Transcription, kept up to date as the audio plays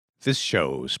This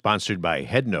show is sponsored by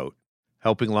HeadNote,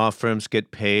 helping law firms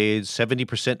get paid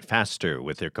 70% faster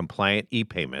with their compliant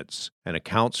e-payments and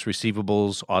accounts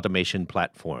receivables automation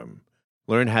platform.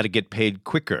 Learn how to get paid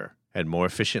quicker and more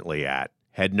efficiently at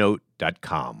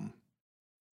headnote.com.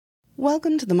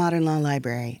 Welcome to the Modern Law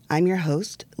Library. I'm your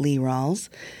host, Lee Rawls,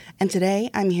 and today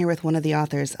I'm here with one of the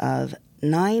authors of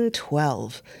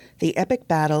 9/12, The Epic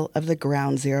Battle of the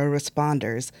Ground Zero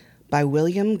Responders by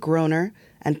William Groner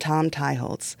and Tom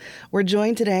Teiholtz. We're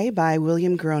joined today by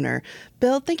William Groner.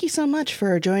 Bill, thank you so much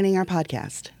for joining our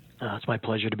podcast. It's my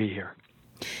pleasure to be here.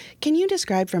 Can you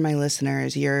describe for my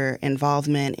listeners your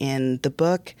involvement in the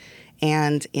book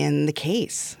and in the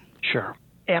case? Sure.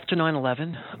 After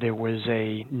 9/11, there was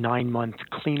a 9-month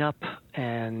cleanup,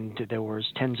 and there was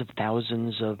tens of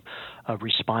thousands of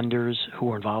responders who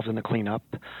were involved in the cleanup.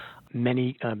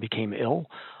 Many became ill,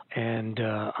 and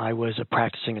I was a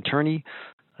practicing attorney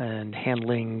and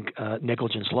handling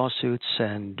negligence lawsuits,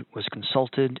 and was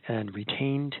consulted and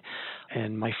retained.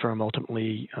 And my firm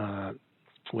ultimately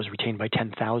was retained by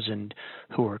 10,000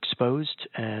 who were exposed,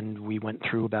 and we went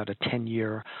through about a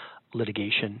 10-year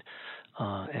litigation.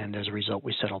 And as a result,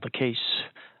 we settled the case.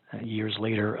 Years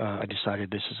later, I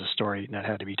decided this is a story that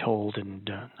had to be told, and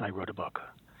I wrote a book.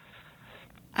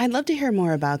 I'd love to hear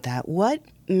more about that. What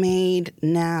made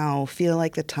now feel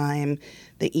like the time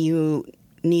that you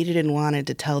needed and wanted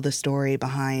to tell the story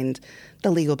behind the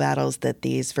legal battles that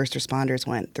these first responders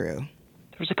went through?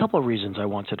 There's a couple of reasons I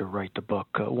wanted to write the book.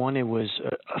 One, it was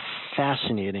a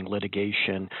fascinating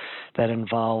litigation that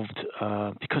involved,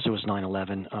 because it was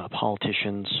 9/11,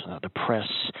 politicians, the press.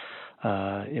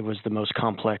 It was the most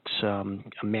complex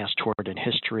mass tort in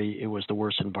history. It was the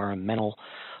worst environmental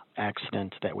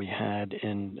accident that we had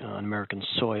in American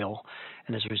soil.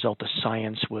 And as a result, the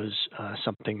science was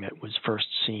something that was first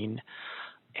seen.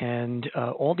 And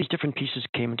all these different pieces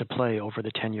came into play over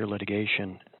the 10-year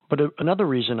litigation. But another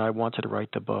reason I wanted to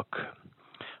write the book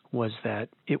was that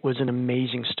it was an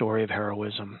amazing story of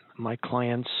heroism. My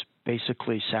clients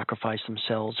basically sacrificed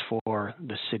themselves for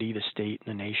the city, the state,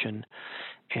 and the nation,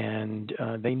 and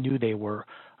they knew they were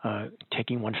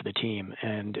taking one for the team.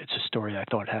 And it's a story I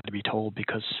thought had to be told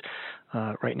because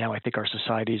right now I think our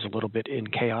society is a little bit in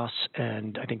chaos,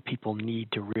 and I think people need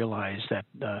to realize that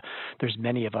there's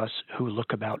many of us who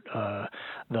look about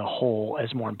the whole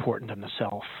as more important than the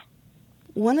self.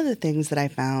 One of the things that I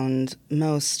found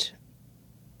most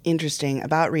interesting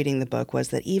about reading the book was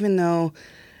that even though,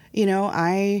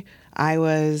 I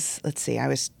was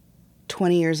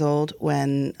 20 years old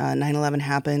when 9/11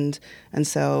 happened. And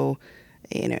so,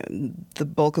 the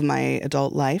bulk of my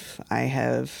adult life, I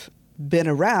have been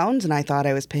around, and I thought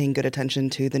I was paying good attention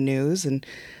to the news and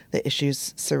the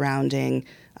issues surrounding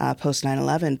post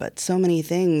 9/11. But so many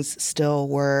things still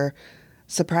were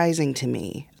surprising to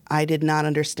me. I did not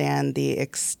understand the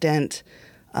extent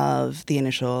of the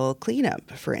initial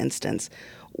cleanup, for instance.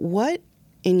 What,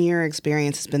 in your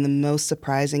experience, has been the most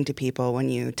surprising to people when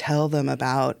you tell them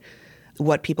about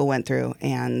what people went through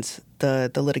and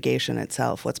the litigation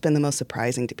itself? What's been the most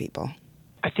surprising to people?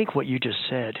 I think what you just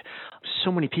said.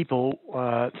 So many people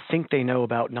think they know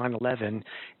about 9/11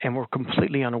 and were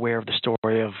completely unaware of the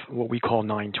story of what we call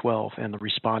 9/12 and the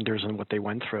responders and what they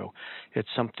went through. It's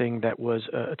something that was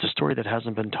it's a story that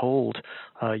hasn't been told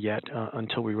yet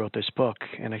until we wrote this book.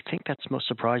 And I think that's most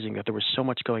surprising, that there was so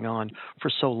much going on for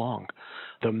so long.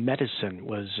 The medicine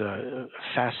was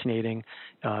fascinating.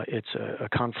 It's a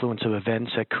confluence of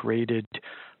events that created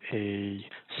a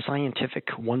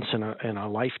scientific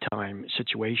once-in-a-lifetime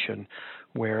situation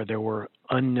where there were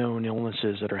unknown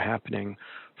illnesses that are happening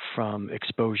from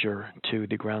exposure to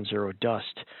the ground zero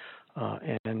dust.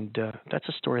 And that's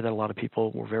a story that a lot of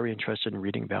people were very interested in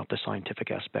reading about, the scientific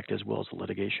aspect as well as the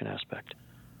litigation aspect.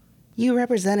 You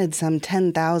represented some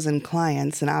 10,000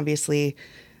 clients, and obviously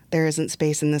there isn't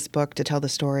space in this book to tell the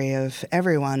story of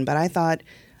everyone, but I thought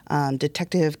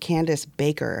Detective Candace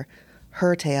Baker,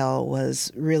 her tale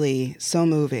was really so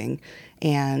moving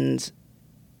and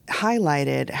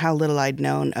highlighted how little I'd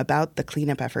known about the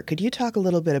cleanup effort. Could you talk a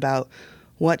little bit about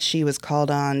what she was called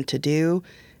on to do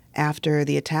after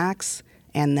the attacks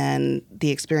and then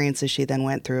the experiences she then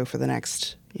went through for the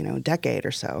next, decade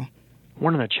or so?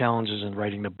 One of the challenges in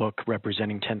writing the book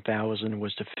representing 10,000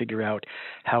 was to figure out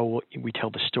how we tell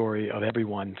the story of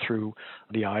everyone through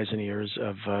the eyes and ears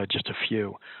of just a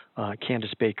few.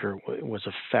 Candace Baker was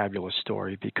a fabulous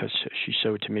story because she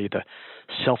showed to me the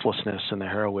selflessness and the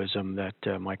heroism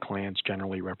that my clients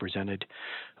generally represented.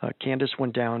 Candace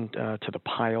went down to the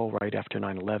pile right after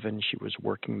 9/11. She was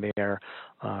working there,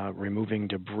 removing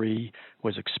debris,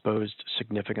 was exposed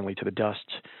significantly to the dust.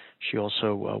 She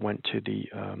also went to the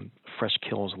Fresh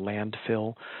Kills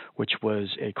landfill, which was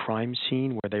a crime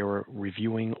scene where they were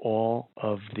reviewing all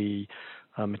of the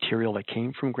material that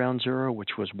came from Ground Zero,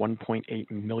 which was 1.8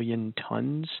 million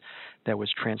tons that was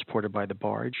transported by the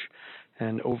barge.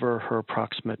 And over her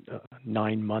approximate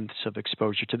 9 months of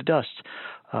exposure to the dust,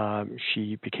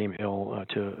 she became ill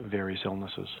to various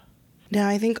illnesses. Now,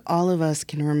 I think all of us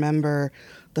can remember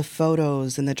the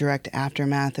photos in the direct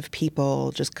aftermath of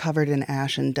people just covered in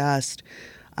ash and dust.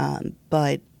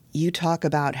 But you talk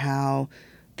about how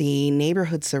the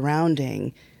neighborhood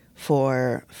surrounding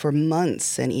for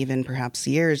months and even perhaps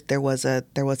years, there was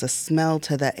a smell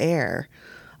to the air.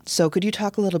 So could you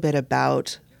talk a little bit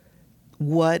about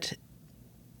what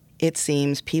it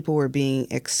seems people were being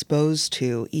exposed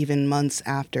to even months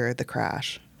after the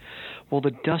crash? Well,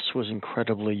 the dust was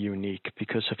incredibly unique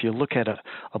because if you look at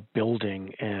a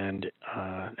building and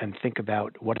think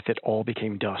about what if it all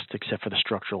became dust except for the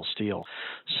structural steel.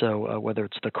 So whether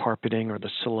it's the carpeting or the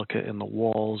silica in the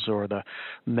walls or the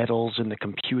metals in the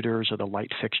computers or the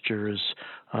light fixtures,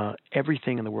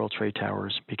 everything in the World Trade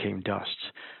Towers became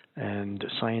dust. And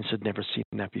science had never seen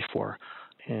that before.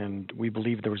 And we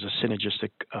believe there was a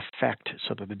synergistic effect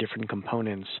so that the different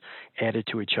components added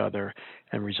to each other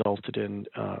and resulted in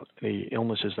the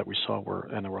illnesses that we saw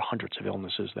and there were hundreds of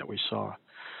illnesses that we saw.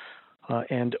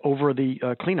 And over the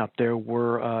cleanup, there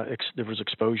was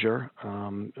exposure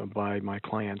by my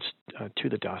clients to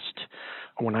the dust.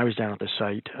 When I was down at the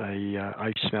site,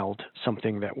 I smelled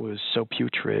something that was so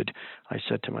putrid. I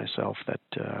said to myself that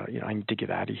I need to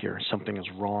get out of here. Something is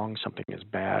wrong. Something is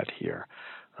bad here.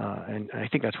 And I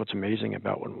think that's what's amazing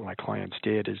about what my clients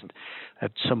did is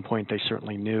at some point they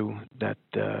certainly knew that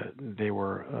they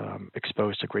were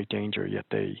exposed to great danger, yet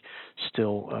they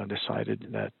still decided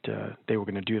that they were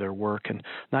going to do their work. And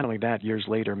not only that, years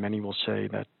later, many will say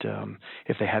that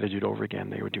if they had to do it over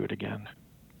again, they would do it again.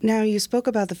 Now, you spoke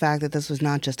about the fact that this was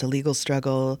not just a legal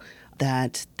struggle,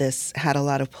 that this had a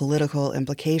lot of political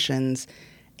implications.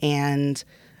 And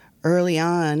early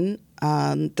on,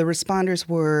 the responders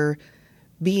were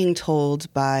being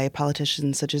told by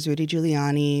politicians such as Rudy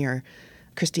Giuliani or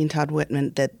Christine Todd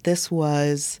Whitman that this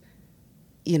was,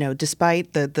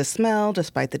 despite the smell,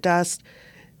 despite the dust,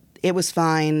 it was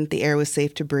fine. The air was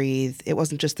safe to breathe. It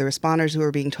wasn't just the responders who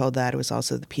were being told that. It was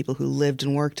also the people who lived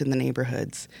and worked in the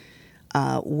neighborhoods.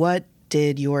 What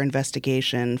did your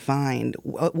investigation find?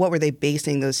 What were they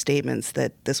basing those statements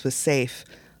that this was safe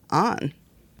on?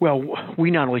 Well,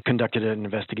 we not only conducted an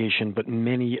investigation, but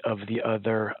many of the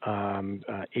other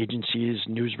agencies,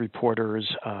 news reporters,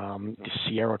 the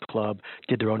Sierra Club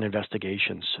did their own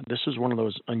investigations. This is one of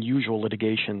those unusual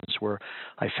litigations where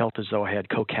I felt as though I had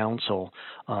co-counsel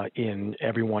in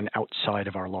everyone outside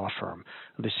of our law firm.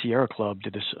 The Sierra Club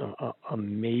did this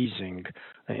amazing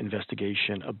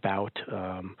investigation about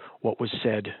what was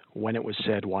said, when it was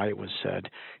said, why it was said.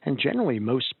 And generally,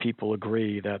 most people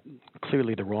agree that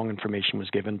clearly the wrong information was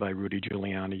given by Rudy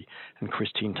Giuliani and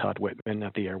Christine Todd Whitman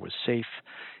that the air was safe.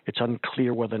 It's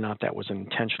unclear whether or not that was an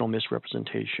intentional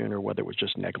misrepresentation or whether it was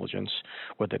just negligence,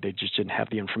 whether they just didn't have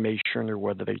the information or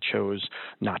whether they chose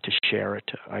not to share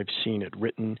it. I've seen it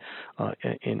written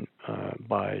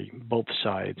by both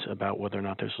sides about whether or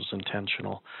not this was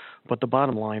intentional. But the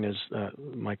bottom line is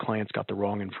my clients got the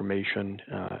wrong information.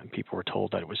 People were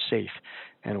told that it was safe,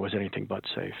 and it was anything but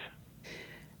safe.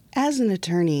 As an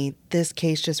attorney, this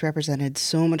case just represented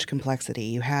so much complexity.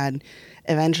 You had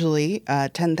eventually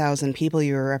 10,000 people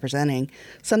you were representing.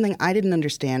 Something I didn't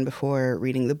understand before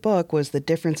reading the book was the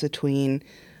difference between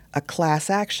a class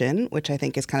action, which I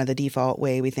think is kind of the default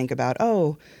way we think about,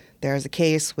 there's a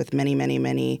case with many, many,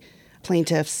 many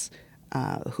plaintiffs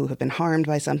who have been harmed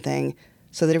by something.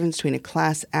 So the difference between a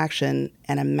class action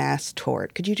and a mass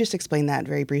tort. Could you just explain that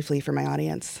very briefly for my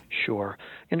audience? Sure.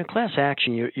 In a class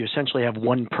action, you essentially have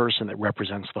one person that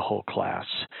represents the whole class.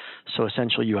 So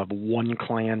essentially you have one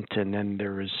client and then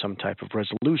there is some type of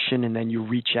resolution and then you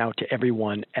reach out to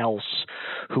everyone else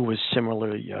who is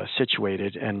similarly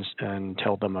situated and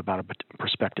tell them about a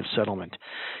prospective settlement.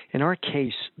 In our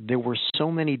case, there were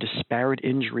so many disparate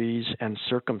injuries and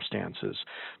circumstances.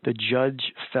 The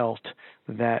judge felt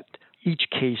that each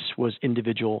case was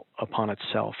individual upon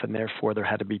itself, and therefore there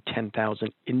had to be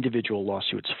 10,000 individual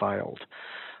lawsuits filed.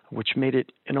 which made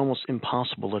it an almost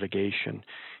impossible litigation.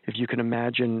 If you can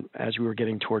imagine, as we were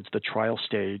getting towards the trial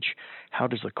stage, how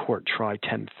does the court try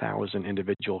 10,000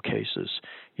 individual cases?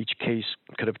 Each case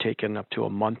could have taken up to a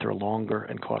month or longer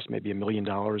and cost maybe $1 million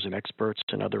in experts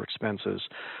and other expenses.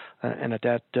 And at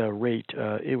that rate,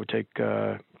 it would take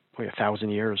 1,000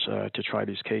 years to try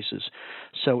these cases.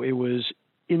 So it was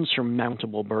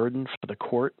insurmountable burden for the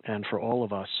court and for all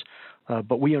of us.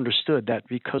 But we understood that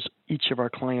because each of our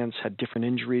clients had different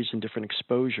injuries and different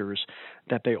exposures,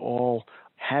 that they all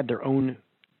had their own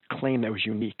claim that was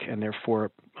unique, and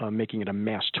therefore making it a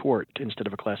mass tort instead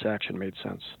of a class action made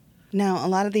sense. Now, a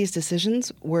lot of these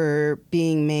decisions were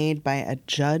being made by a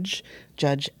judge,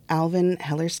 Judge Alvin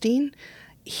Hellerstein.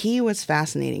 He was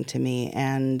fascinating to me,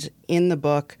 and in the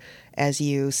book, as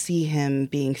you see him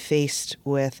being faced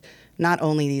with not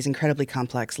only these incredibly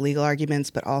complex legal arguments,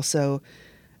 but also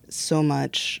so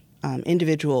much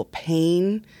individual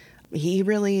pain, he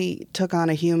really took on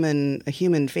a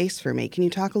human face for me. Can you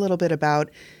talk a little bit about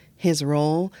his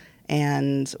role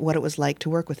and what it was like to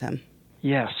work with him?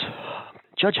 Yes.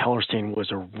 Judge Hellerstein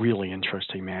was a really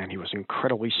interesting man. He was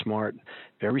incredibly smart,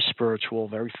 very spiritual,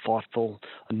 very thoughtful,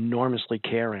 enormously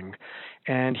caring.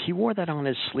 And he wore that on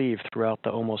his sleeve throughout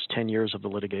the almost 10 years of the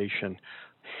litigation.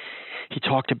 He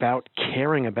talked about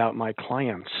caring about my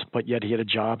clients, but yet he had a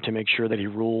job to make sure that he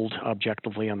ruled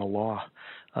objectively on the law.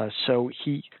 So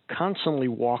he constantly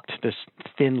walked this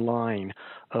thin line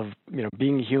of,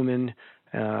 being human,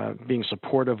 being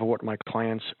supportive of what my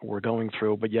clients were going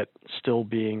through, but yet still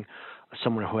being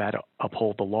someone who had to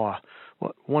uphold the law.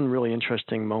 One really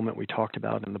interesting moment we talked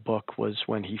about in the book was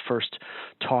when he first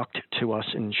talked to us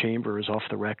in chambers off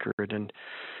the record and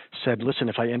said, listen,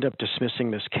 if I end up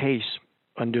dismissing this case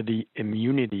under the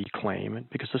immunity claim,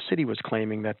 because the city was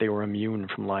claiming that they were immune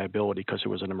from liability because it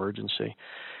was an emergency.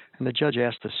 And the judge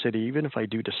asked the city, even if I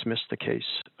do dismiss the case,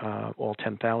 all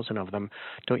 10,000 of them,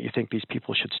 don't you think these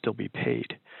people should still be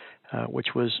paid? Which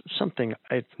was something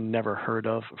I'd never heard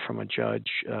of from a judge,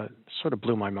 sort of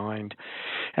blew my mind.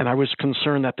 And I was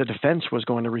concerned that the defense was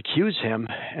going to recuse him.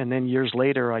 And then years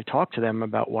later, I talked to them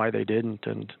about why they didn't.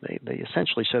 And they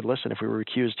essentially said, listen, if we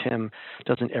recused him,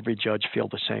 doesn't every judge feel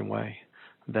the same way?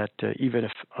 That even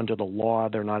if under the law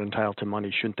they're not entitled to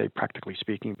money, shouldn't they, practically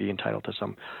speaking, be entitled to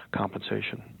some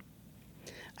compensation?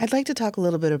 I'd like to talk a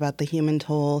little bit about the human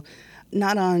toll,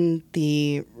 not on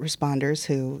the responders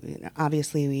who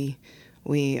obviously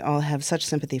we all have such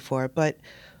sympathy for, but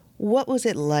what was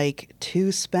it like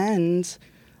to spend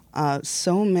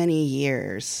so many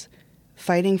years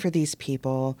fighting for these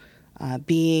people,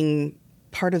 being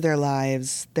part of their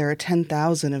lives? There are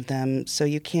 10,000 of them, so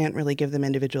you can't really give them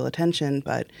individual attention.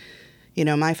 But,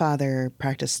 my father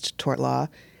practiced tort law,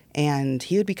 and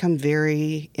he would become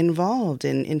very involved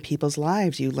in people's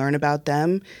lives. You learn about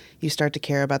them. You start to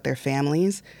care about their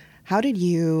families. How did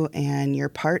you and your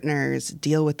partners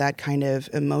deal with that kind of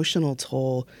emotional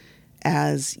toll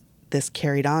as this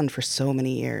carried on for so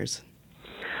many years?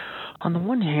 On the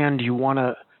one hand, you want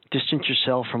to distance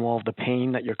yourself from all of the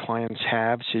pain that your clients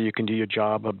have so you can do your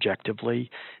job objectively.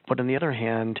 But on the other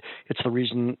hand, it's the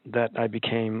reason that I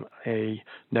became a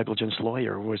negligence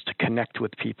lawyer, was to connect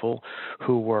with people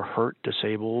who were hurt,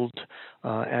 disabled,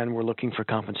 and were looking for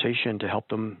compensation to help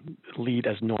them lead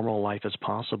as normal a life as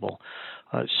possible.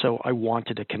 So I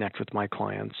wanted to connect with my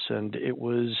clients, and it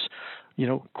was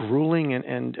grueling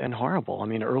and horrible. I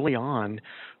mean, early on,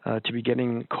 to be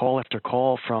getting call after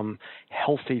call from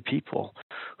healthy people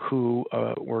who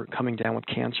were coming down with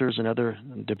cancers and other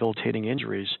debilitating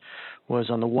injuries was,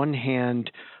 on the one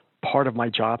hand, part of my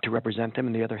job to represent them,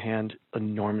 and the other hand,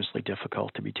 enormously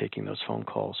difficult to be taking those phone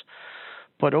calls.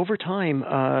 But over time,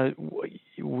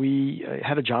 we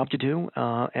had a job to do,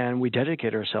 and we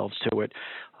dedicated ourselves to it.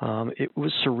 It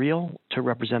was surreal to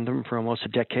represent them for almost a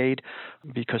decade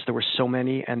because there were so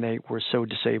many and they were so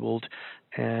disabled.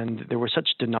 And there was such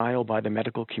denial by the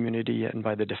medical community and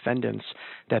by the defendants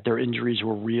that their injuries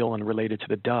were real and related to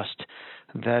the dust,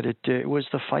 that it was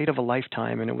the fight of a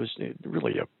lifetime. And it was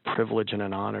really a privilege and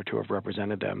an honor to have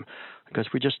represented them, because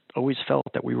we just always felt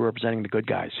that we were representing the good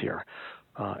guys here.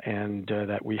 And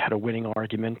that we had a winning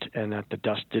argument, and that the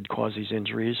dust did cause these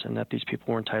injuries, and that these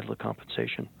people were entitled to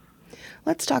compensation.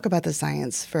 Let's talk about the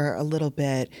science for a little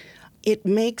bit. It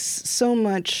makes so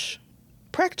much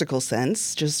practical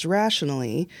sense, just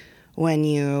rationally, when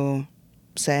you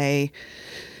say,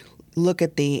 look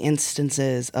at the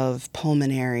instances of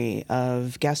pulmonary,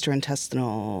 of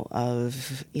gastrointestinal,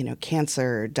 of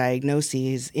cancer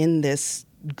diagnoses in this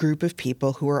group of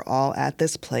people who are all at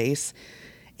this place.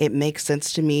 It makes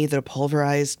sense to me that a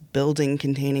pulverized building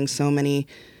containing so many,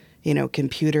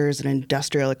 computers and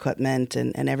industrial equipment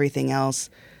and everything else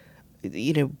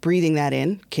breathing that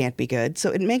in can't be good.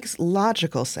 So it makes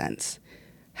logical sense.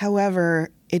 However,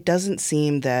 it doesn't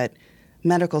seem that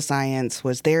medical science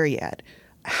was there yet.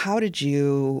 How did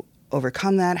you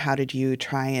overcome that? How did you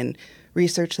try and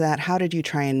research that? How did you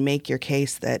try and make your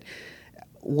case that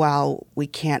while we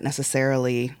can't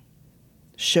necessarily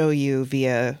show you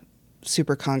via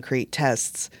super concrete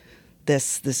tests,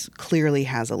 this clearly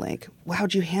has a link? How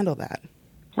did you handle that?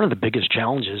 One of the biggest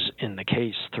challenges in the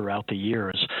case throughout the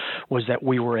years was that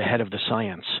we were ahead of the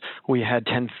science. We had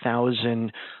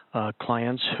 10,000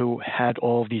 clients who had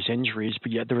all of these injuries, but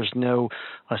yet there was no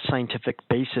scientific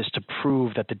basis to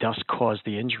prove that the dust caused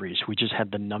the injuries. We just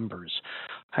had the numbers.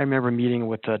 I remember meeting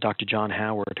with Dr. John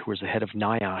Howard, who was the head of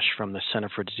NIOSH from the Center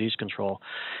for Disease Control,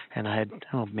 and I had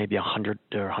maybe 100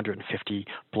 or 150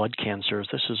 blood cancers.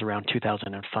 This is around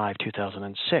 2005,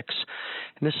 2006.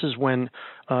 And this is when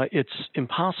it's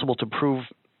impossible to prove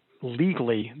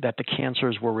legally that the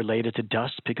cancers were related to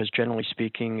dust, because generally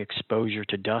speaking, exposure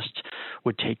to dust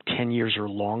would take 10 years or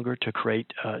longer to create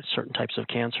certain types of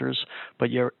cancers.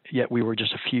 But yet we were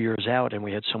just a few years out and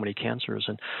we had so many cancers.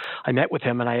 And I met with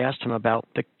him and I asked him about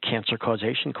the cancer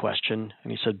causation question.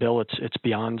 And he said, Bill, it's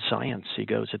beyond science. He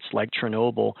goes, it's like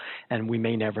Chernobyl and we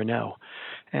may never know.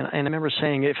 And I remember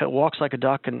saying, if it walks like a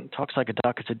duck and talks like a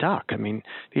duck, it's a duck. I mean,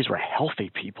 these were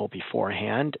healthy people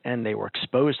beforehand, and they were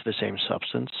exposed to the same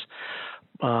substance.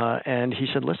 And he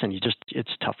said, listen, it's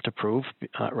tough to prove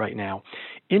right now.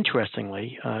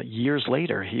 Interestingly, years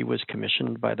later, he was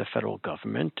commissioned by the federal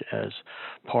government as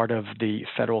part of the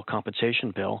federal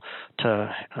compensation bill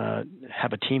to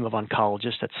have a team of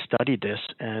oncologists that studied this.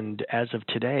 And as of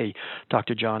today,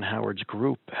 Dr. John Howard's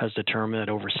group has determined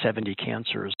that over 70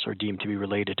 cancers are deemed to be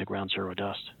related to ground zero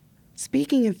dust.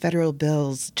 Speaking of federal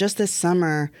bills, just this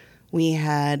summer, we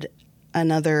had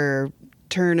another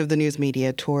turn of the news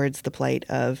media towards the plight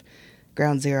of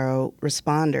ground zero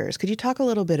responders. Could you talk a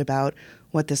little bit about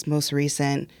what this most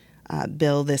recent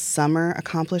bill this summer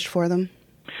accomplished for them?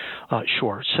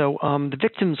 Sure. So the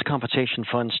Victims' Compensation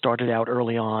Fund started out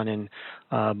early on, and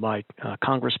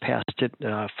Congress passed it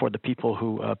for the people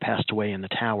who passed away in the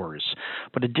towers.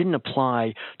 But it didn't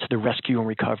apply to the rescue and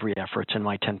recovery efforts in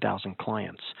my 10,000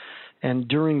 clients. And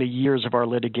during the years of our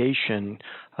litigation,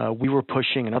 we were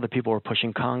pushing, and other people were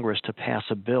pushing Congress to pass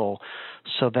a bill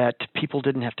so that people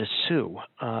didn't have to sue.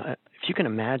 If you can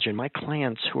imagine, my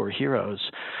clients who are heroes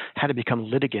had to become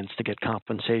litigants to get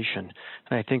compensation.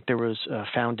 And I think there was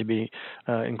found to be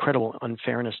incredible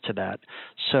unfairness to that.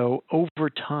 So over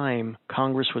time,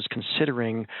 Congress was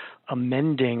considering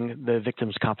amending the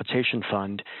Victims' Compensation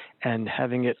Fund and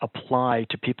having it apply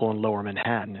to people in Lower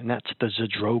Manhattan. And that's the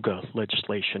Zadroga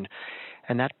legislation.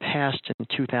 And that passed in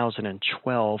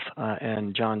 2012,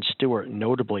 and Jon Stewart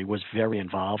notably was very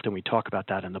involved, and we talk about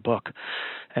that in the book.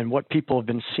 And what people have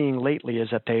been seeing lately is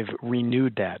that they've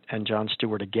renewed that, and Jon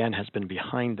Stewart again has been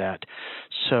behind that.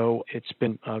 So it's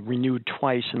been renewed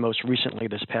twice, and most recently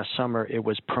this past summer it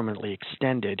was permanently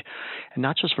extended, and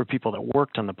not just for people that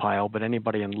worked on the pile, but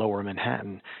anybody in Lower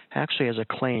Manhattan actually has a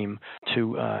claim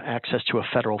to access to a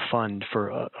federal fund for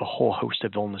a whole host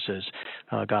of illnesses.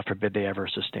 God forbid they ever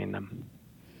sustain them.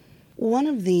 One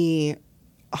of the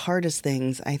hardest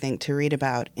things, I think, to read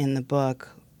about in the book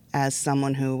as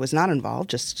someone who was not involved,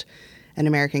 just an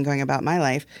American going about my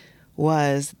life,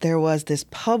 was there was this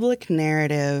public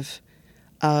narrative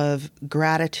of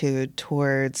gratitude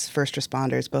towards first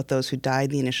responders, both those who died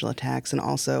in the initial attacks and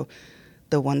also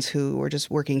the ones who were just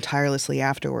working tirelessly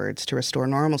afterwards to restore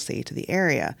normalcy to the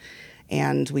area.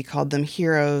 And we called them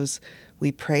heroes.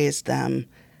 We praised them.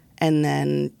 And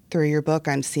then through your book,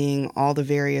 I'm seeing all the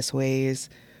various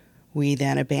ways we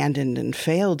then abandoned and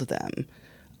failed them.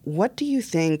 What do you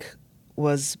think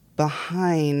was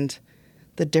behind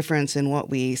the difference in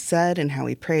what we said and how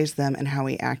we praised them and how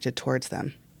we acted towards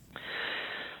them?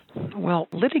 Well,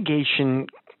 litigation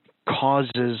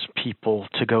causes people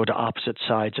to go to opposite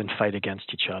sides and fight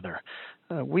against each other.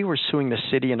 We were suing the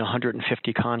city and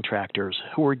 150 contractors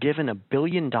who were given $1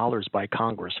 billion by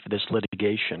Congress for this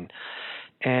litigation.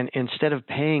 And instead of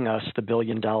paying us the $1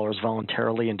 billion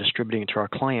voluntarily and distributing it to our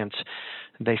clients,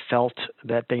 they felt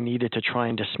that they needed to try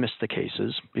and dismiss the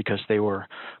cases because they were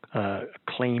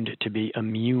claimed to be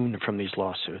immune from these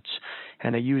lawsuits.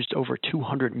 And they used over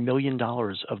 $200 million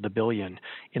of the $1 billion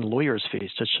in lawyers' fees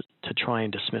to try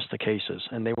and dismiss the cases,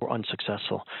 and they were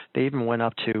unsuccessful. They even went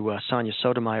up to Sonia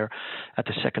Sotomayor at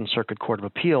the Second Circuit Court of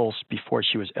Appeals before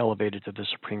she was elevated to the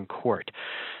Supreme Court.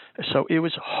 So it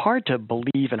was hard to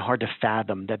believe and hard to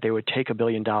fathom that they would take $1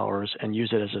 billion and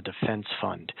use it as a defense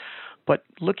fund. But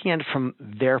looking at it from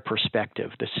their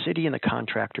perspective, the city and the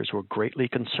contractors were greatly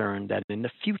concerned that in the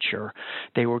future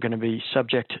they were going to be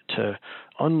subject to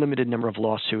unlimited number of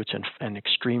lawsuits and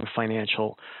extreme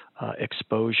financial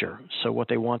exposure. So what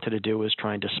they wanted to do was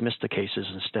try and dismiss the cases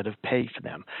instead of pay for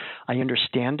them. I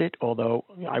understand it, although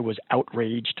I was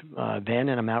outraged then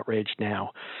and I'm outraged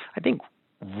now. I think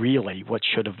really what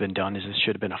should have been done is it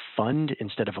should have been a fund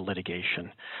instead of a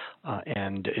litigation,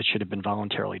 and it should have been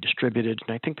voluntarily distributed.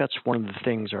 And I think that's one of the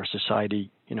things our society,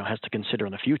 has to consider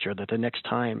in the future, that the next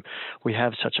time we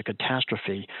have such a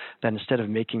catastrophe, that instead of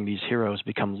making these heroes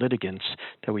become litigants,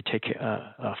 that we take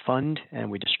a fund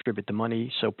and we distribute the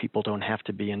money so people don't have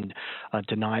to be in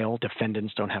denial.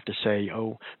 Defendants don't have to say,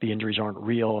 oh, the injuries aren't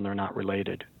real and they're not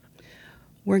related.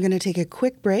 We're going to take a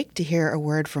quick break to hear a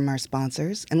word from our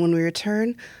sponsors, and when we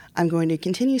return, I'm going to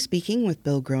continue speaking with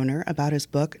Bill Groner about his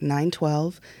book,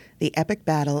 9/12, The Epic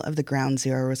Battle of the Ground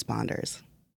Zero Responders.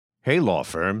 Hey, law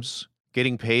firms.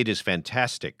 Getting paid is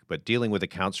fantastic, but dealing with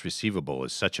accounts receivable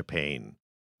is such a pain.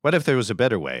 What if there was a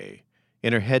better way?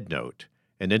 Enter HeadNote,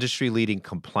 an industry-leading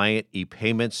compliant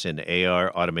e-payments and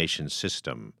AR automation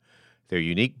system. Their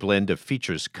unique blend of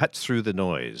features cuts through the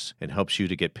noise and helps you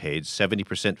to get paid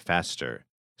 70% faster.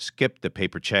 Skip the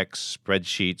paper checks,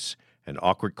 spreadsheets, and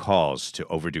awkward calls to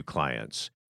overdue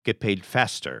clients. Get paid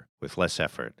faster with less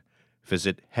effort.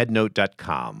 Visit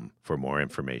headnote.com for more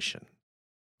information.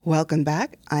 Welcome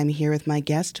back. I'm here with my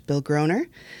guest, Bill Groner.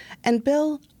 And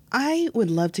Bill, I would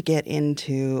love to get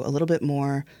into a little bit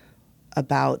more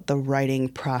about the writing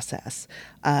process.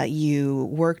 You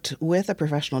worked with a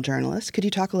professional journalist. Could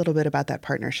you talk a little bit about that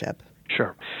partnership?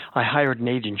 Sure. I hired an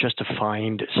agent just to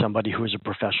find somebody who was a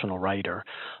professional writer.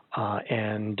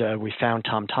 And we found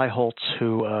Tom Tyholtz,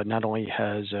 who not only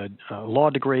has a law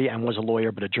degree and was a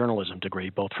lawyer, but a journalism degree,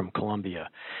 both from Columbia.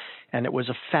 And it was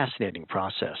a fascinating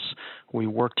process. We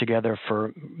worked together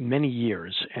for many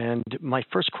years. And my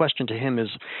first question to him is,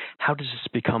 how does this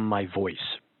become my voice?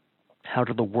 How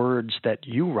do the words that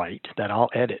you write, that I'll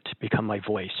edit, become my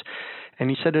voice? And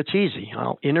he said, it's easy.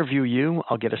 I'll interview you.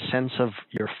 I'll get a sense of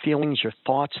your feelings, your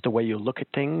thoughts, the way you look at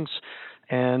things.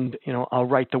 And, I'll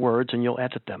write the words and you'll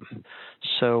edit them.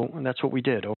 So that's what we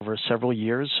did over several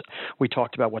years. We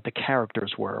talked about what the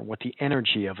characters were, what the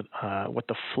energy of, what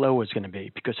the flow is going to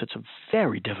be, because it's a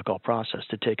very difficult process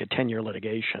to take a 10-year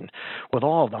litigation with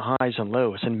all the highs and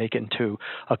lows and make it into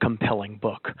a compelling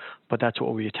book. But that's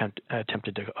what we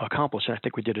attempted to accomplish, and I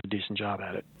think we did a decent job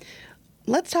at it.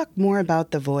 Let's talk more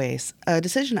about the voice. A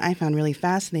decision I found really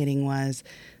fascinating was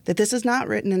that this is not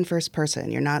written in first person.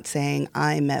 You're not saying,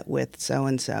 I met with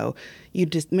so-and-so. You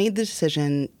just made the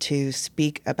decision to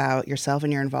speak about yourself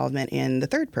and your involvement in the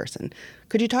third person.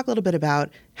 Could you talk a little bit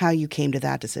about how you came to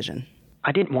that decision?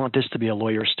 I didn't want this to be a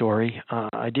lawyer story.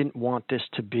 I didn't want this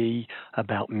to be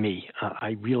about me.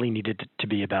 I really needed it to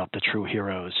be about the true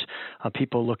heroes.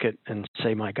 People look at and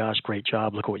say, my gosh, great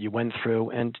job. Look at what you went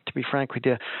through. And to be frank with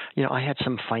you, I had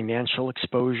some financial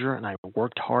exposure and I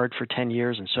worked hard for 10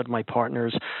 years and so did my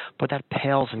partners. But that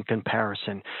pales in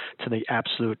comparison to the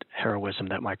absolute heroism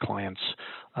that my clients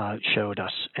showed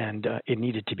us, and it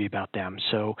needed to be about them.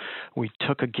 So we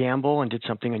took a gamble and did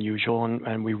something unusual,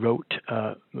 and we wrote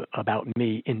about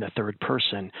me in the third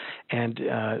person. And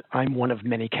I'm one of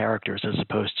many characters as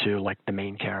opposed to like the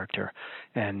main character.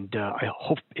 And I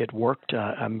hope it worked.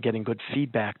 I'm getting good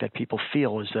feedback that people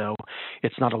feel as though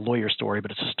it's not a lawyer story,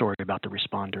 but it's a story about the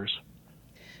responders.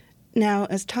 Now,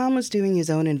 as Tom was doing his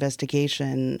own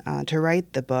investigation to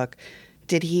write the book,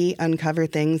 did he uncover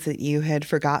things that you had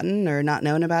forgotten or not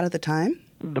known about at the time?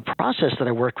 The process that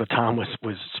I worked with Tom was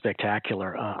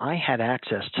spectacular. I had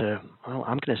access to,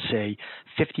 I'm going to say,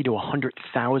 50 to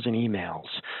 100,000 emails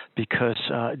because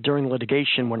during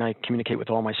litigation, when I communicate with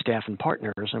all my staff and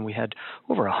partners, and we had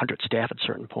over 100 staff at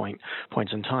certain points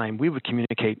in time, we would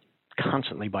communicate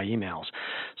constantly by emails.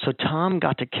 So Tom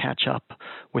got to catch up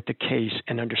with the case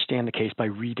and understand the case by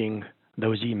reading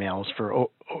those emails for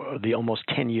the almost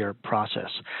 10-year process.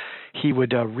 He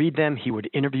would read them. He would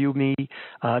interview me.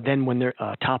 Then when their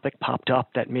topic popped up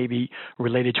that maybe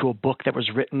related to a book that was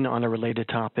written on a related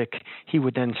topic, he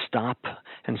would then stop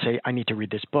and say, I need to read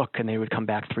this book. And they would come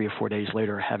back 3 or 4 days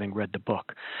later having read the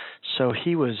book. So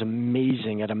he was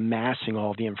amazing at amassing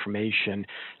all the information.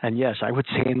 And yes, I would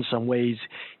say in some ways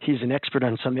he's an expert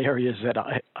on some areas that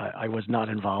I was not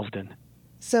involved in.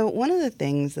 So one of the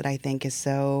things that I think is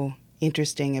so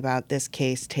interesting about this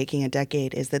case taking a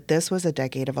decade is that this was a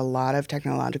decade of a lot of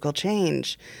technological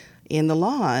change in the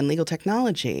law and legal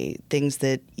technology, things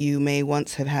that you may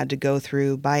once have had to go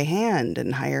through by hand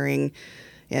and hiring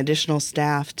additional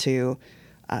staff to,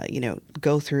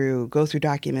 go through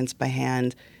documents by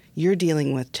hand. you're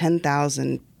dealing with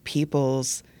 10,000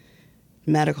 people's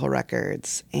medical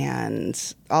records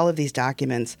and all of these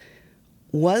documents.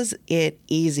 Was it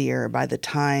easier by the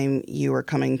time you were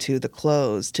coming to the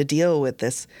close to deal with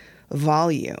this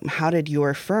volume? How did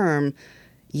your firm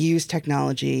use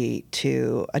technology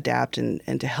to adapt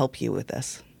and to help you with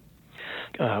this?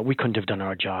 We couldn't have done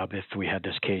our job if we had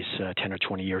this case 10 or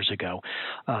 20 years ago.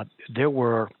 There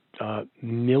were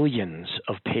millions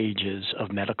of pages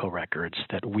of medical records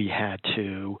that we had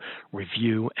to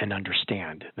review and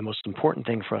understand. The most important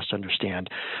thing for us to understand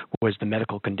was the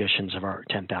medical conditions of our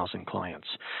 10,000 clients.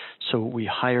 So we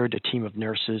hired a team of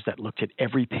nurses that looked at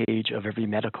every page of every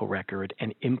medical record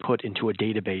and input into a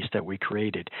database that we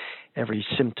created every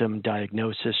symptom,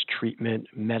 diagnosis, treatment,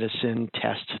 medicine,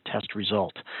 test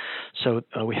result. So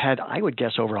we had, I would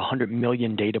guess, over 100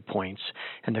 million data points,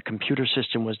 and the computer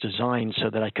system was designed so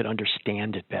that I could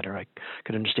understand it better. I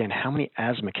could understand how many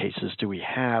asthma cases do we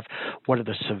have, what are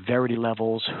the severity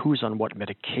levels, who's on what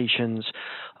medications,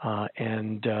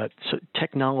 so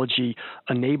technology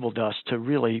enabled us to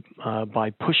really,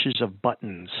 by pushes of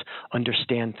buttons,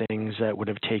 understand things that would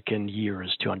have taken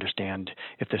years to understand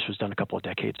if this was done a couple of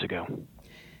decades ago.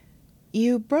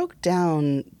 You broke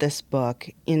down this book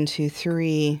into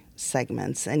 3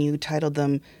 segments, and you titled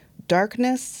them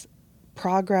Darkness,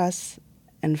 Progress,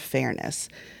 and Fairness.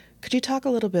 Could you talk a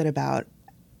little bit about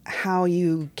how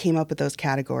you came up with those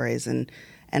categories and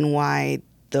why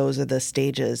those are the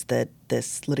stages that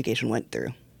this litigation went through?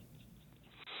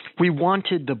 We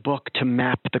wanted the book to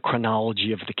map the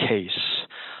chronology of the case,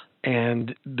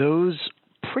 and those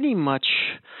pretty much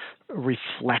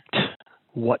reflect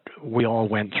what we all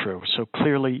went through. So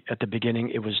clearly at the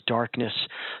beginning it was darkness,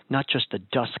 not just the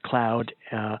dust cloud,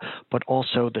 but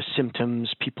also the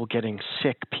symptoms, people getting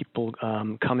sick, people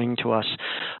coming to us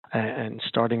and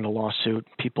starting the lawsuit,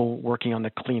 people working on the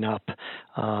cleanup,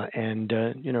 and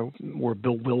were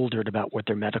bewildered about what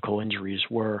their medical injuries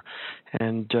were.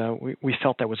 And we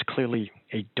felt that was clearly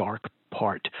a dark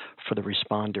part for the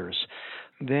responders.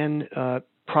 Then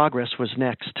Progress was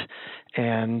next,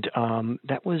 and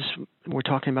that was, we're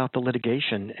talking about the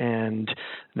litigation, and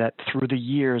that through the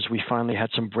years we finally had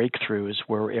some breakthroughs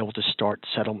where we were able to start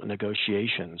settlement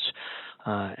negotiations.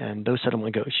 And those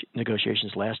settlement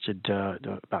negotiations lasted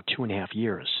about 2.5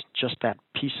 years, just that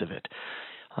piece of it.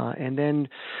 And then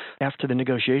after the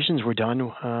negotiations were done,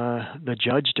 the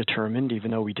judge determined,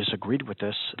 even though we disagreed with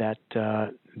this, that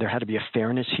there had to be a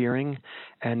fairness hearing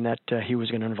and that he was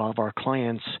going to involve our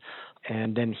clients,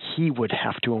 and then he would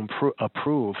have to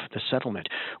approve the settlement.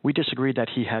 We disagreed that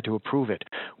he had to approve it.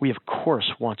 We, of course,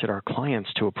 wanted our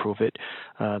clients to approve it.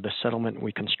 The settlement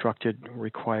we constructed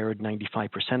required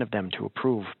 95% of them to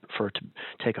approve for it to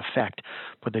take effect.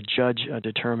 But the judge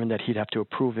determined that he'd have to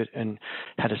approve it and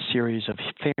had a series of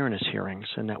fairness hearings,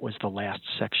 and that was the last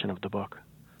section of the book.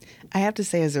 I have to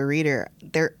say, as a reader,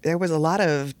 there was a lot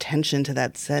of tension to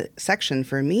that section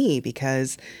for me,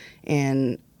 because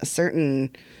in a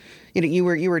certain... you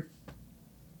were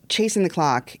chasing the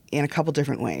clock in a couple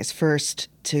different ways. First,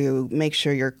 to make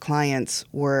sure your clients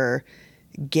were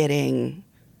getting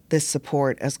this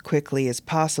support as quickly as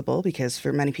possible, because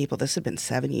for many people this had been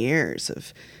 7 years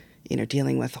of,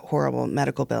 dealing with horrible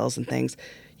medical bills and things.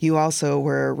 You also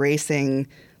were racing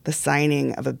the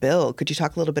signing of a bill. Could you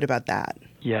talk a little bit about that?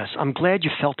 Yes, I'm glad you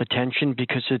felt the tension,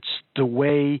 because it's the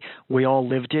way we all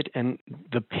lived it and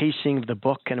the pacing of the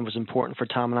book, and it was important for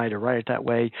Tom and I to write it that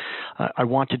way. I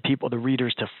wanted the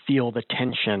readers, to feel the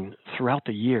tension throughout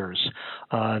the years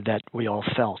that we all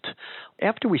felt.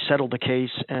 After we settled the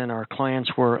case and our clients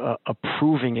were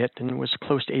approving it, and it was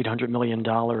close to $800 million,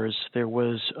 there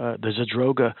was the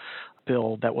Zadroga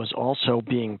bill that was also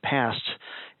being passed,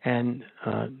 and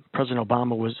President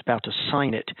Obama was about to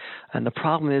sign it. And the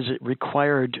problem is it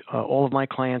required all of my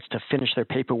clients to finish their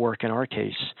paperwork in our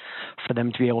case for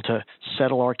them to be able to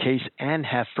settle our case and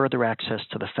have further access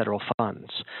to the federal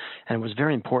funds. And it was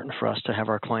very important for us to have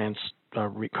our clients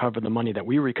recover the money that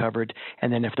we recovered,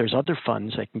 and then if there's other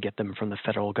funds, they can get them from the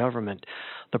federal government.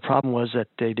 The problem was that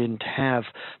they didn't have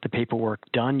the paperwork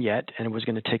done yet, and it was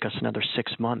going to take us another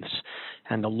 6 months.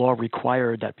 And the law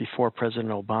required that before President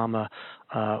Obama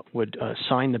would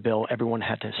sign the bill, everyone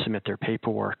had to submit their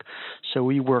paperwork. So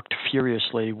we worked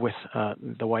furiously with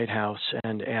the White House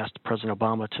and asked President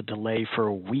Obama to delay for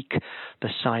a week the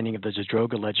signing of the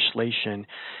Zadroga legislation.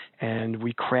 And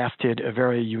we crafted a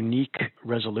very unique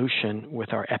resolution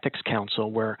with our Ethics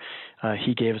Council, where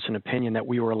he gave us an opinion that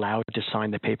we were allowed to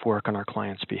sign the paperwork on our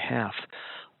client's behalf,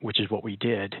 which is what we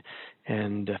did.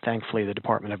 And thankfully, the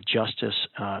Department of Justice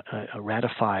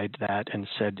ratified that and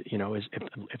said,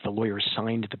 if the lawyers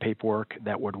signed the paperwork,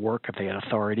 that would work if they had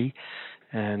authority.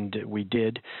 and we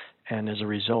did. And as a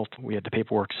result, we had the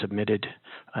paperwork submitted.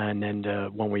 And then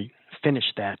when we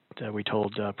finished that, we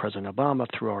told President Obama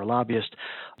through our lobbyist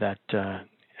that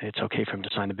it's okay for him to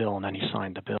sign the bill, and then he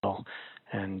signed the bill.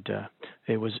 And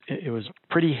it was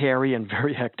pretty hairy and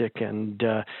very hectic and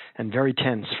very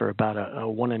tense for about a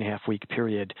 1.5 week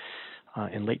period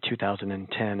in late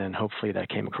 2010, and hopefully that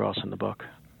came across in the book.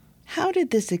 How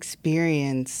did this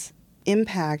experience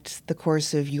impact the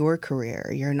course of your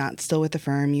career? You're not still with the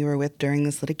firm you were with during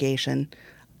this litigation.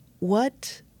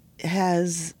 What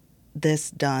has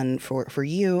this done for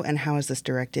you, and how has this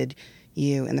directed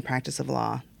you in the practice of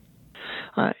law?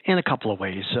 In a couple of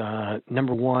ways.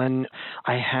 Number one,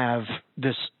 I have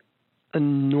this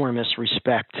enormous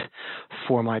respect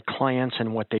for my clients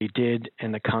and what they did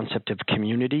and the concept of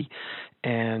community.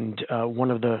 And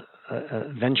one of the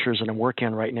ventures that I'm working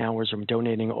on right now is I'm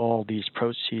donating all these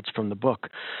proceeds from the book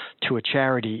to a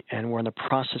charity, and we're in the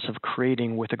process of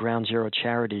creating with the Ground Zero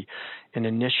charity an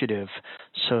initiative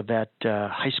so that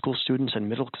high school students and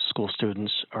middle school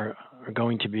students are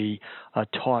going to be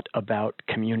taught about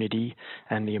community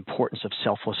and the importance of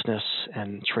selflessness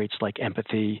and traits like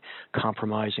empathy,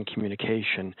 compromise, and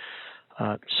communication.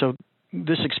 So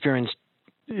this experience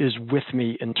is with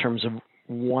me in terms of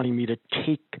wanting me to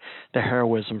take the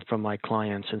heroism from my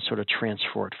clients and sort of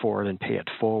transfer it forward and pay it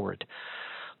forward.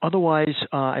 Otherwise,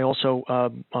 I also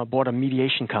bought a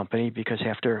mediation company because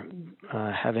after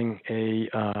having a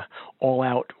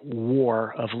all-out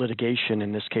war of litigation,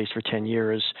 in this case for 10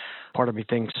 years, part of me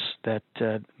thinks that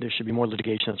there should be more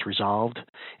litigation that's resolved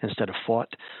instead of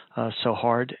fought so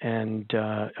hard, and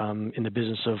I'm in the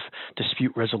business of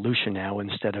dispute resolution now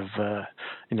instead of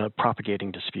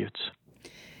propagating disputes.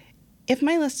 If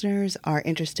my listeners are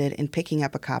interested in picking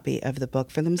up a copy of the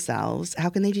book for themselves, how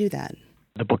can they do that?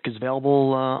 The book is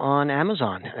available on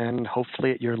Amazon and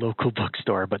hopefully at your local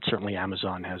bookstore, but certainly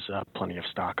Amazon has plenty of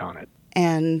stock on it.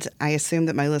 And I assume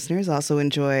that my listeners also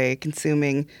enjoy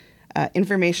consuming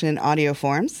information in audio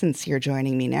form since you're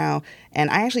joining me now. And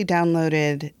I actually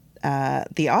downloaded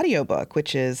the audiobook,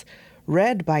 which is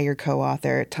read by your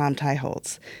co-author, Tom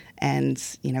Teiholtz, and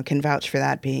can vouch for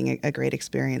that being a great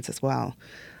experience as well.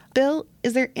 Bill,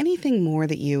 is there anything more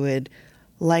that you would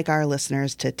like our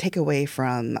listeners to take away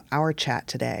from our chat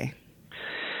today?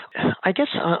 I guess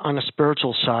on a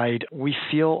spiritual side, we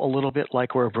feel a little bit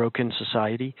like we're a broken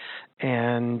society.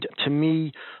 And to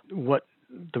me, what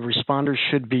the responders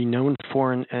should be known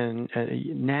for and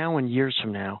now and years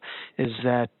from now is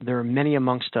that there are many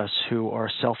amongst us who are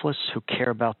selfless, who care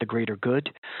about the greater good,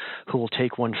 who will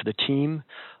take one for the team.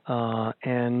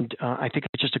 And I think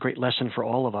it's just a great lesson for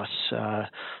all of us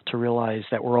to realize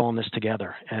that we're all in this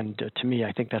together. And to me,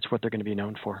 I think that's what they're going to be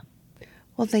known for.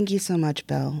 Well, thank you so much,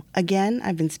 Bill. Again,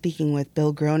 I've been speaking with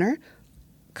Bill Groner,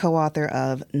 co-author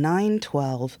of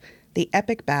 9/12, The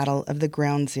Epic Battle of the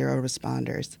Ground Zero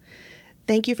Responders.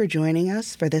 Thank you for joining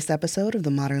us for this episode of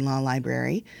the Modern Law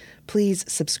Library. Please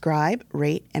subscribe,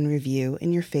 rate, and review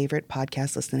in your favorite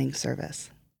podcast listening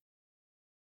service.